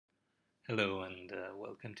Hello and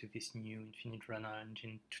welcome to this new Infinite Runner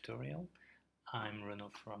Engine tutorial. I'm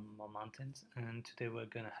Renaud from More Mountains, and today we're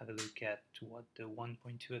going to have a look at what the 1.2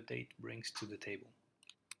 update brings to the table.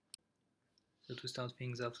 So to start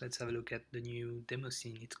things off, let's have a look at the new demo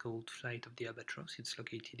scene. It's called Flight of the Albatross. It's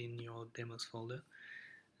located in your demos folder,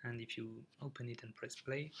 and if you open it and press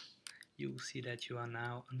play, you'll see that you are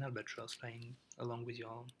now an albatross flying along with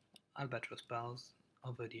your albatross pals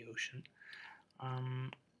over the ocean.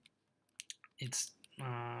 It's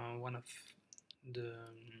one of the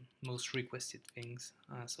most requested things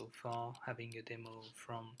so far, having a demo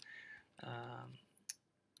from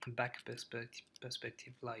back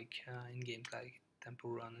perspective like in games like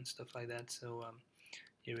Temple Run and stuff like that. So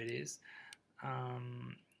here it is.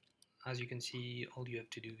 As you can see, all you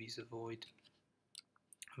have to do is avoid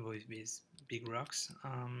these big rocks.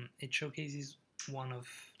 It showcases one of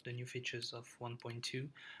the new features of 1.2,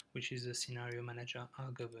 which is the scenario manager.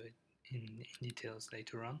 I'll go over it in details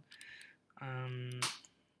later on.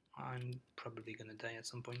 I'm probably gonna die at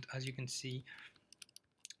some point. As you can see,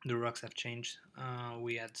 the rocks have changed.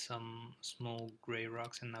 We had some small grey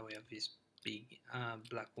rocks, and now we have these big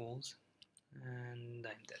black walls, and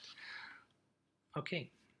I'm dead.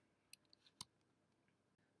 Okay,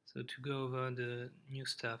 so to go over the new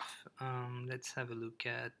stuff, let's have a look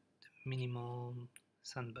at the minimal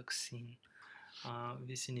sandbox scene.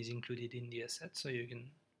 This scene is included in the asset, so you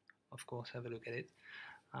can of course have a look at it.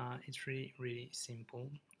 It's really simple.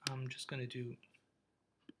 I'm just going to do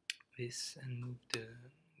this and move the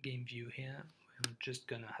game view here. We're just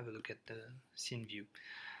going to have a look at the scene view.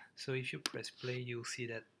 So if you press play, you'll see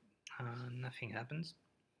that nothing happens,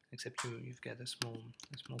 except you've got a small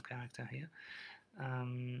character here.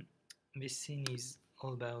 This scene is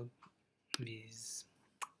all about these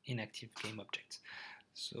inactive game objects.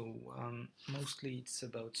 So mostly it's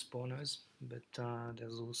about spawners, but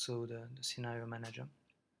there's also the scenario manager.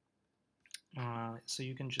 So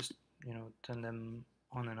you can just turn them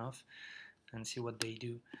on and off and see what they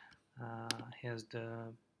do. Here's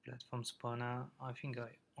the platform spawner. I think I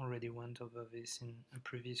already went over this in a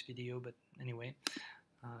previous video, but anyway,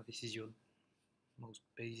 this is your most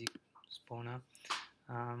basic spawner.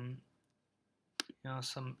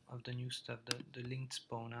 Some of the new stuff. The linked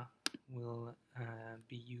spawner will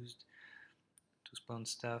be used to spawn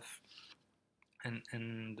stuff,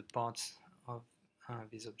 and the parts of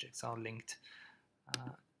these objects are linked.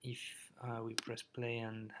 If we press play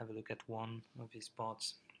and have a look at one of these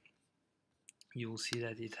parts, you will see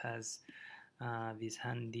that it has these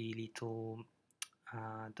handy little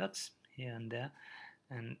dots here and there,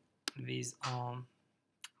 and these are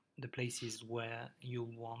the places where you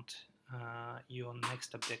want your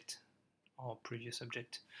next object or previous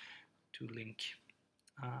object to link.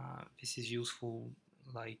 This is useful,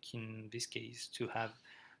 like in this case, to have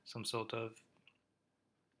some sort of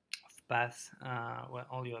path where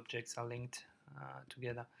all your objects are linked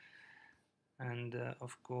together. And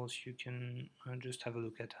of course you can just have a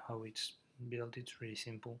look at how it's built. It's really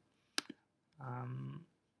simple.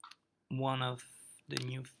 One of the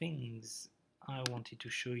new things I wanted to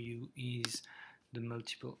show you is the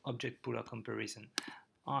multiple object pooler comparison.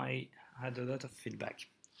 I had a lot of feedback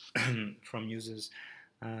from users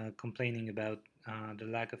complaining about the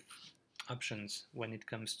lack of options when it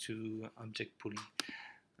comes to object pooling.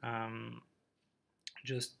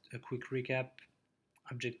 Just a quick recap: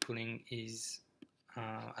 object pooling is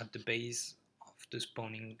at the base of the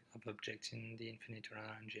spawning of objects in the Infinite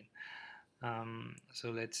Runner engine.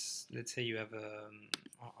 So let's say you have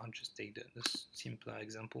I'll just take the simpler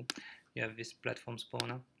example. You have this platform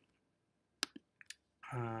spawner.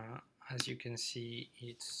 As you can see,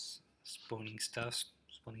 it's spawning stuff,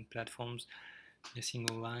 spawning platforms in a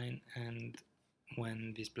single line, and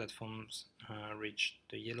when these platforms reach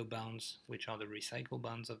the yellow bounds, which are the recycle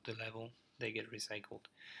bounds of the level, they get recycled.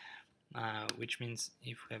 Which means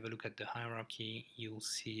if we have a look at the hierarchy, you'll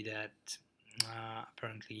see that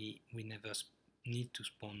apparently we never need to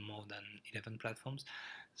spawn more than 11 platforms.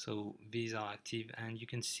 So these are active, and you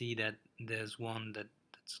can see that there's one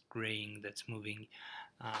that's graying, that's moving.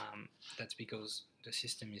 That's because the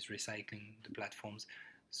system is recycling the platforms,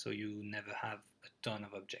 so you never have a ton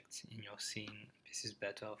of objects in your scene. This is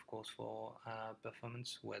better, of course, for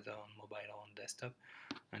performance, whether on mobile or on desktop,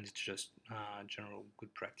 and it's just general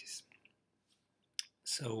good practice.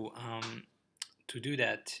 So to do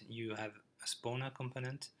that, you have a spawner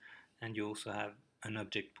component, and you also have an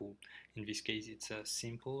object pool. In this case, it's a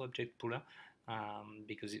simple object pooler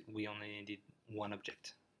because we only needed one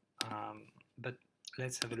object. But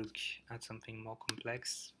let's have a look at something more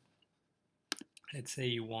complex. Let's say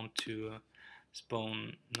you want to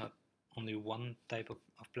spawn not only one type of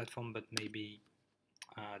platform, but maybe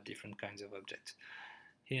different kinds of objects.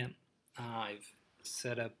 Here I've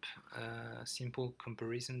set up a simple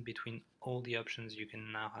comparison between all the options you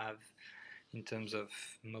can now have in terms of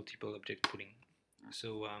multiple object pooling.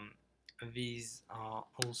 So these are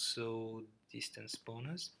also distance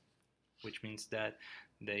spawners, which means that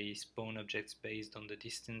they spawn objects based on the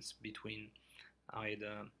distance between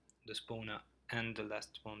either the spawner and the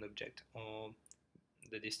last spawned object, or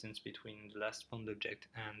the distance between the last spawned object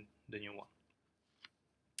and the new one.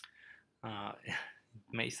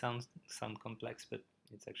 It may sound complex, but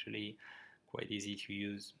it's actually quite easy to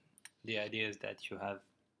use. The idea is that you have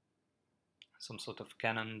some sort of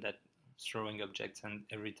cannon that's throwing objects, and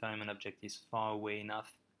every time an object is far away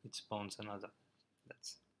enough, it spawns another.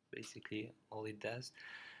 That's basically all it does.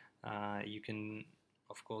 You can,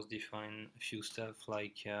 of course, define a few stuff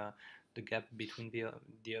like the gap between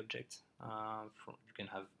the objects. You can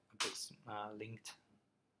have objects linked,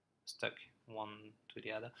 stuck one to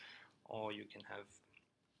the other, or you can have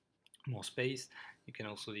more space. You can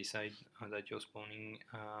also decide that you're spawning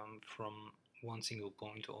from one single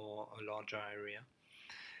point or a larger area.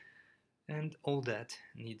 And all that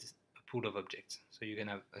needs a pool of objects. So you can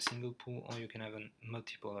have a single pool, or you can have a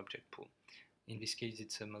multiple object pool. In this case,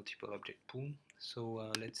 it's a multiple object pool.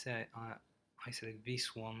 So let's say I select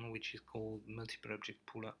this one, which is called multiple object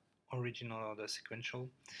pool original order sequential.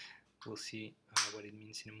 We'll see what it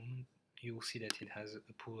means in a moment. You will see that it has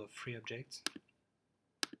a pool of 3 objects.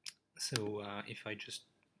 So if I just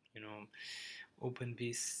open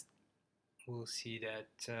this, we'll see that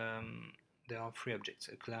there are 3 objects: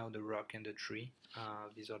 a cloud, a rock, and a tree.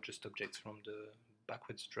 These are just objects from the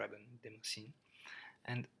backwards dragon demo scene,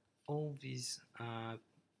 and all these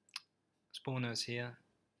spawners here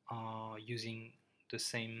are using the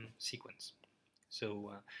same sequence.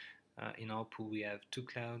 So in our pool we have 2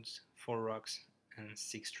 clouds, 4 rocks, and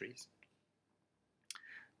 6 trees.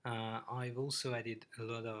 I've also added a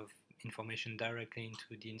lot of information directly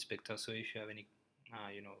into the inspector, so if you have any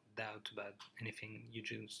doubt about anything, you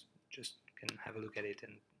just can have a look at it,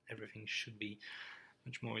 and everything should be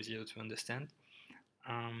much more easier to understand.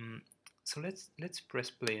 So let's press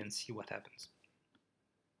play and see what happens.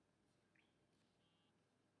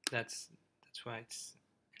 That's why it's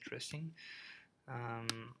interesting.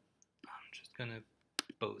 I'm just gonna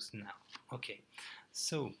pause now. Okay,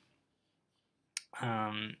 so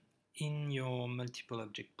in your multiple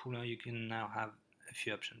object pooler, you can now have a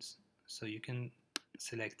few options. So you can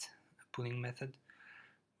select a pooling method,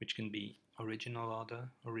 which can be original order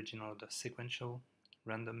sequential,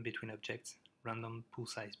 random between objects, random pool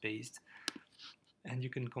size based, and you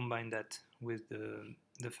can combine that with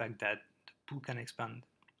the fact that the pool can expand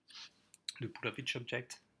the pool of each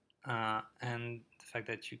object, and the fact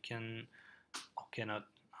that you can or cannot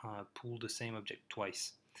pool the same object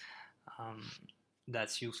twice.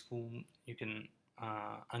 That's useful. You can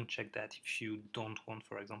uncheck that if you don't want,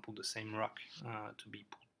 for example, the same rock to be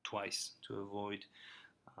pulled twice, to avoid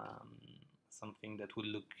something that would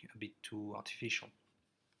look a bit too artificial.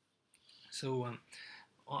 So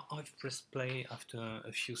I've pressed play after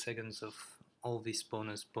a few seconds of all these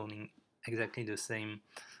spawners spawning exactly the same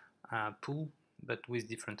pool, but with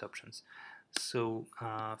different options. So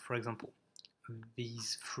for example,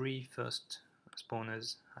 these 3 first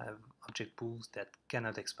spawners have object pools that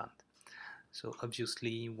cannot expand. So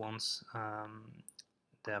obviously once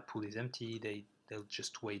their pool is empty, they'll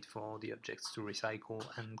just wait for the objects to recycle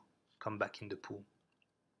and come back in the pool.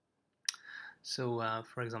 So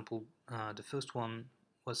for example, the first one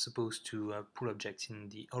was supposed to pool objects in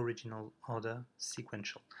the original order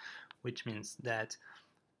sequential, which means that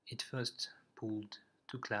it first pooled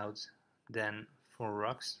 2 clouds, then 4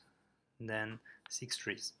 rocks, then 6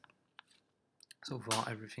 trees. So far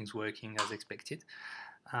everything's working as expected.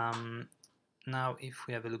 Now if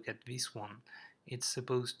we have a look at this one, it's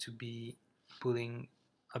supposed to be pulling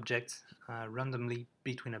objects randomly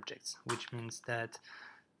between objects, which means that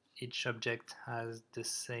each object has the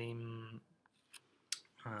same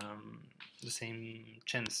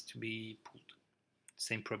chance to be pulled,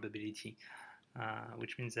 same probability,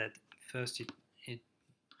 which means that first it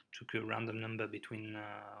took a random number between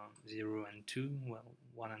 0 and 2, well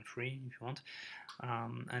 1 and 3 if you want,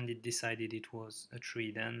 and it decided it was a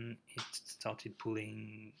tree. Then it started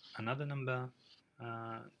pulling another number,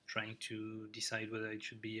 trying to decide whether it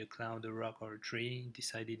should be a cloud, a rock, or a tree. It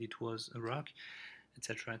decided it was a rock,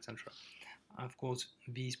 etc, etc. Of course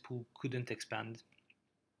this pool couldn't expand,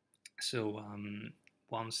 so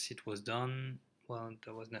once it was done, well,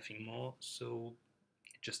 there was nothing more, so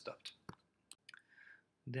it just stopped.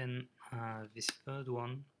 Then this third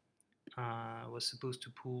one was supposed to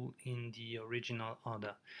pull in the original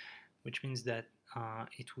order, which means that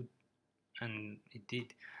it would, and it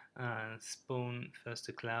did, spawn first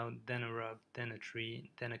a cloud, then a rock, then a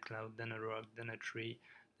tree, then a cloud, then a rock, then a tree,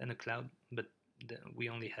 then a cloud. But we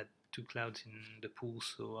only had 2 clouds in the pool,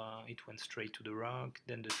 so it went straight to the rock,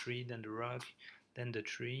 then the tree, then the rock, then the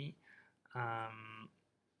tree.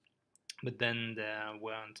 But then there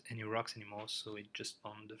weren't any rocks anymore, so it just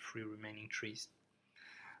spawned the 3 remaining trees.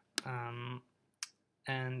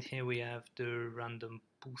 And here we have the random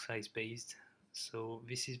pool size based. So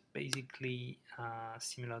this is basically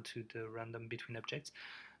similar to the random between objects,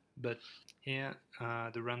 but here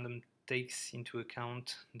the random takes into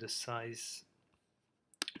account the size.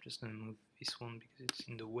 I'm just going to move this one because it's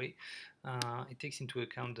in the way. It takes into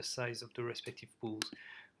account the size of the respective pools,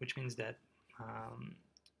 which means that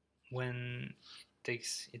when it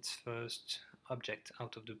takes its first object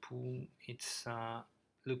out of the pool, it's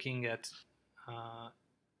looking at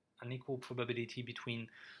an equal probability between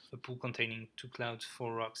a pool containing 2 clouds,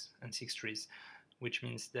 4 rocks, and 6 trees, which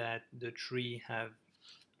means that the tree have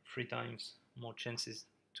 3 times more chances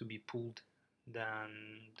to be pulled than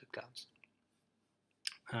the clouds.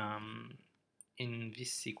 In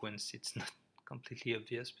this sequence, it's not completely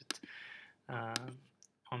obvious, but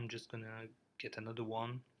I'm just gonna get another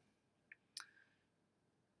one.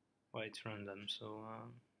 Well, it's random, so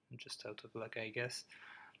just out of luck, I guess.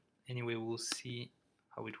 Anyway, we'll see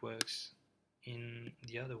how it works in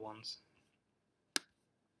the other ones.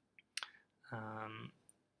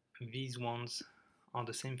 These ones are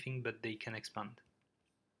the same thing, but they can expand,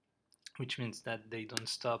 which means that they don't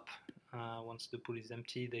stop once the pool is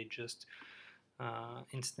empty. They just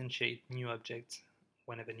instantiate new objects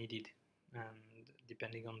whenever needed, and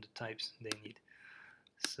depending on the types they need.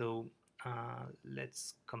 So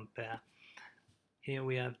let's compare. Here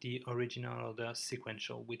we have the original order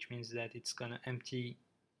sequential, which means that it's gonna empty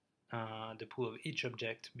the pool of each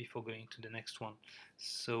object before going to the next one.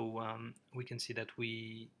 So we can see that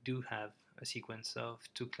we do have a sequence of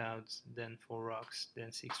 2 clouds, then 4 rocks,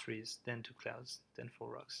 then 6 trees, then 2 clouds, then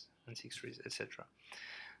 4 rocks, and 6 trees, etc.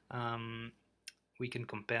 We can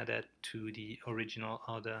compare that to the original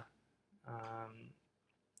order,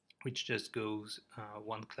 which just goes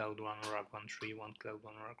 1 cloud, 1 rock, 1 tree, 1 cloud,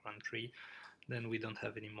 1 rock, 1 tree. Then we don't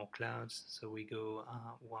have any more clouds, so we go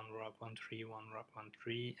 1 rock, 1 tree, 1 rock, 1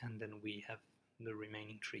 tree, and then we have the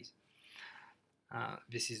remaining trees.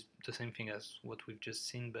 This is the same thing as what we've just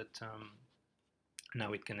seen, but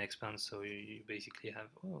now it can expand, so you basically have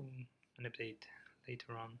an update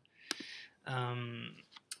later on.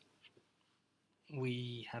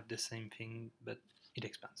 We have the same thing, but it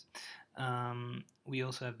expands. We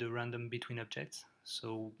also have the random between objects,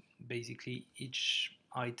 so basically each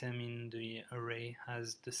item in the array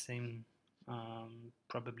has the same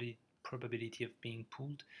probability of being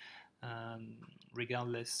pulled,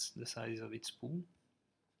 regardless the size of its pool.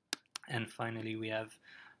 And finally we have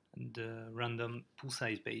the random pool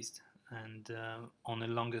size based, and on a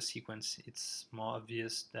longer sequence it's more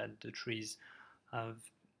obvious that the trees have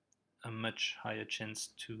a much higher chance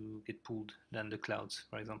to get pulled than the clouds,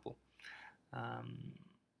 for example.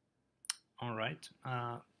 Alright,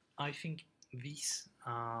 I think this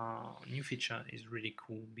new feature is really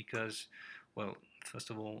cool because, well, first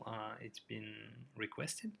of all, it's been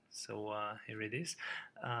requested, so here it is.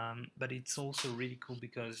 But it's also really cool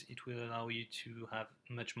because it will allow you to have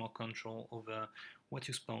much more control over what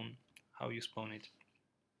you spawn, how you spawn it,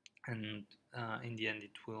 and in the end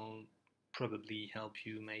it will probably help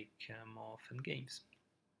you make more fun games.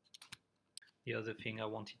 The other thing I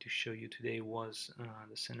wanted to show you today was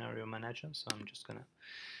the scenario manager, so I'm just gonna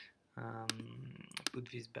put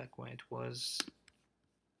this back where it was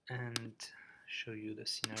and show you the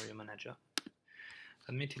scenario manager.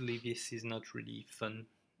 Admittedly, this is not really fun,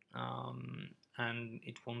 and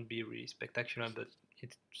it won't be really spectacular, but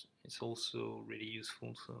it's also really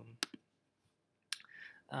useful.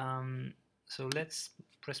 So let's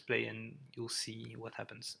press play and you'll see what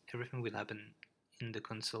happens. Everything will happen in the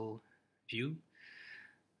console view.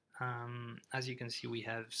 As you can see, we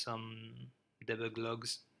have some debug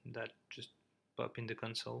logs that just pop in the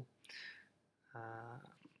console,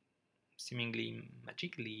 seemingly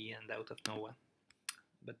magically and out of nowhere,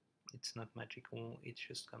 but it's not magical, it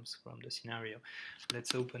just comes from the scenario.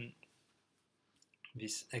 Let's open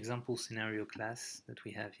this example scenario class that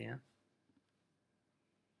we have here.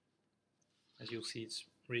 As you'll see, it's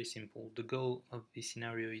really simple. The goal of this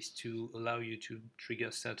scenario is to allow you to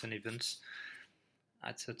trigger certain events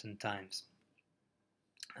at certain times.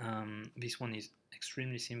 This one is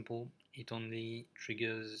extremely simple. It only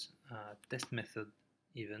triggers test method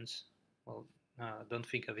events. Well, Don't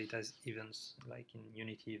think of it as events like in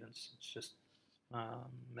Unity events. It's just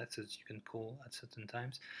methods you can call at certain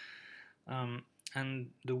times. And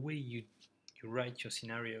the way you write your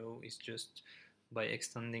scenario is just by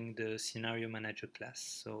extending the scenario manager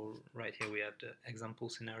class. So right here we have the example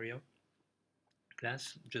scenario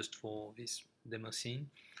class just for this demo scene,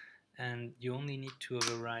 and you only need to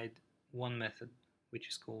override one method, which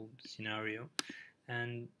is called scenario.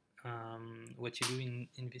 And what you do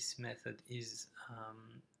in this method is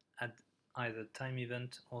add either time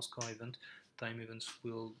event or score event. Time events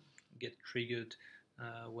will get triggered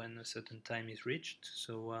when a certain time is reached.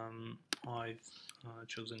 So I've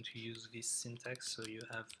chosen to use this syntax. So you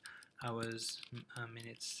have hours,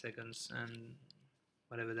 minutes, seconds, and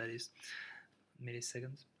whatever that is,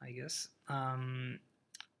 milliseconds, I guess.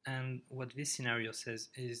 And what this scenario says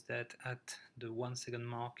is that at the 1 second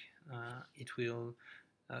mark, it will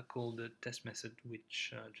call the test method,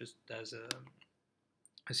 which just does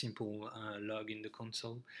a simple log in the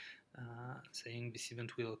console saying this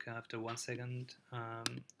event will occur after 1 second.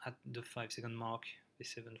 At the 5 second mark,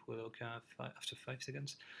 this event will occur after 5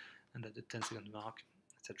 seconds, and at the 10 second mark,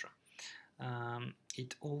 etc.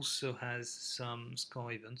 It also has some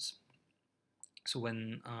score events. So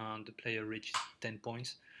when the player reaches 10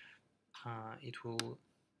 points, it will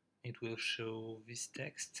show this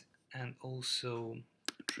text and also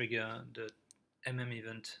trigger the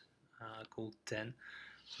event called 10.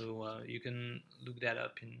 So you can look that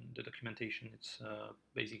up in the documentation. It's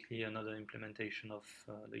basically another implementation of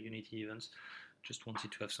the Unity events. Just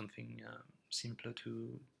wanted to have something simpler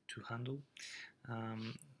to handle.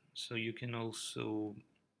 So you can also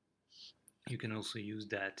use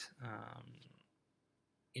that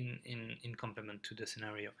in complement to the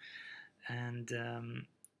scenario. And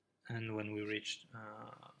when we reach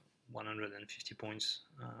 150 points,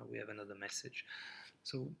 we have another message.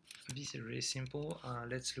 So this is really simple.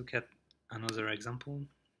 Let's look at another example.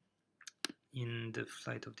 In the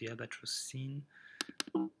Flight of the Albatross scene,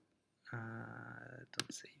 don't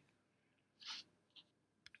save.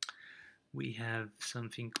 We have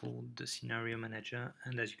something called the Scenario Manager,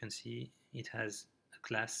 and as you can see, it has a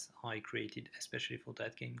class I created especially for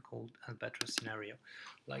that game called Albatross Scenario.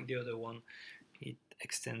 Like the other one, it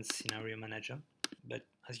extends Scenario Manager, but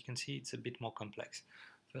as you can see, it's a bit more complex.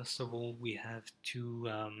 First of all, we have two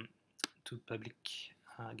public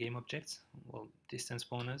game objects, well, distance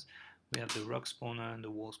spawners. We have the rock spawner and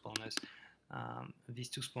the wall spawners. These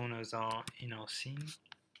two spawners are in our scene.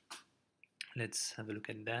 Let's have a look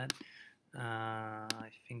at that. I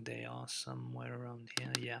think they are somewhere around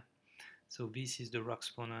here. Yeah. So this is the rock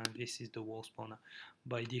spawner and this is the wall spawner.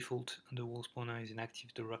 By default, the wall spawner is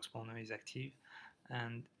inactive, the rock spawner is active.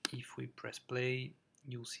 And if we press play,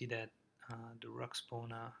 you'll see that the rock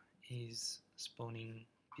spawner is spawning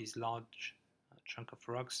this large chunk of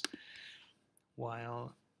rocks,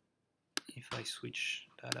 while if I switch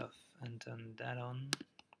that off and turn that on,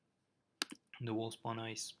 the wall spawner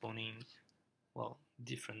is spawning, well,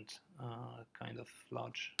 different kind of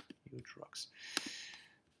large, huge rocks.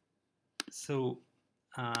 So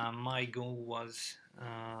my goal was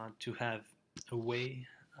to have a way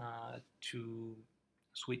to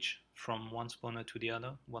switch from one spawner to the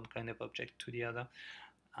other, one kind of object to the other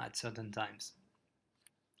at certain times.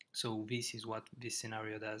 So this is what this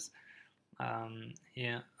scenario does.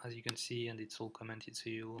 Here, as you can see, and it's all commented, so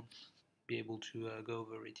you'll be able to go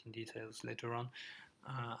over it in details later on.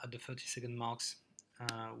 At the 30-second marks,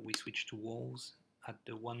 we switch to walls. At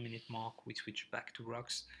the 1 minute mark, we switch back to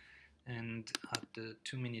rocks. And at the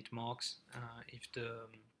 2-minute marks, if the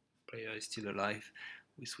player is still alive,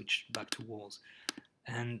 we switch back to walls.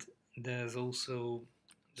 And there's also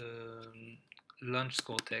the launch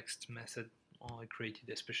score text method I created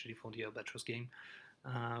especially for the Albatross game,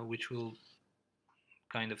 which will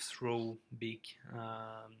kind of throw big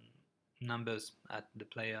numbers at the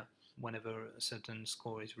player whenever a certain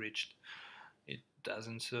score is reached. It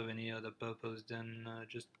doesn't serve any other purpose than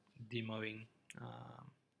just demoing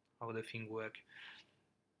how the thing works.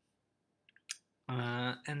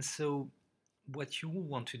 And so what you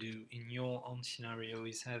want to do in your own scenario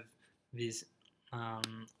is have this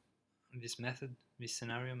method, this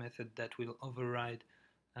scenario method, that will override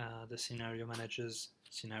the scenario manager's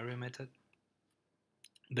scenario method.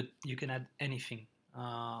 But you can add anything.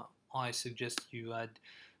 I suggest you add,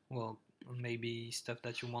 well, maybe stuff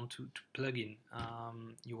that you want to plug in.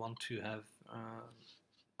 You want to have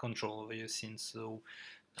control over your scene. So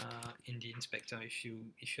in the inspector, if you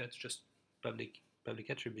add just public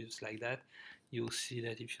attributes like that, you'll see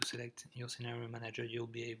that if you select your scenario manager, you'll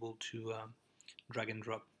be able to drag and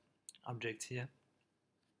drop objects here.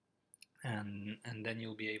 and then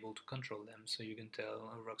you'll be able to control them. So you can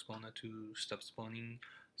tell a rock spawner to stop spawning,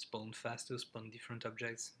 spawn faster, spawn different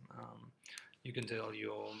objects. You can tell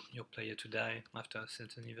your player to die after a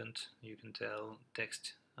certain event. You can tell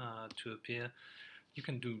text to appear. You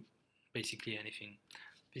can do basically anything.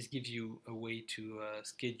 This gives you a way to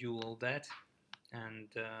schedule all that and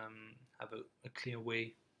have a clear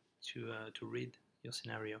way to read your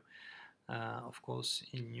scenario. Of course,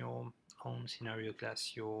 in your own scenario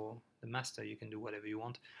class, you're the master. You can do whatever you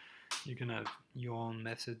want. You can have your own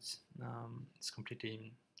methods. It's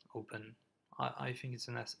completely open. I think it's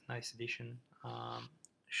a nice addition.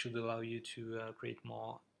 Should allow you to create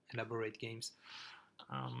more elaborate games.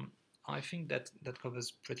 Um, I think that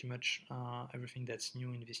covers pretty much everything that's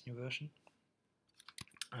new in this new version.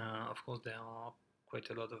 Of course, there are quite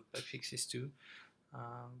a lot of bug fixes too,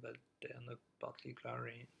 but they are not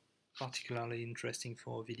particularly interesting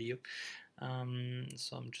for video.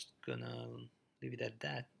 So I'm just gonna leave it at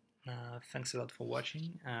that. Thanks a lot for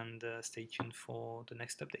watching, and stay tuned for the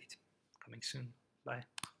next update coming soon. Bye.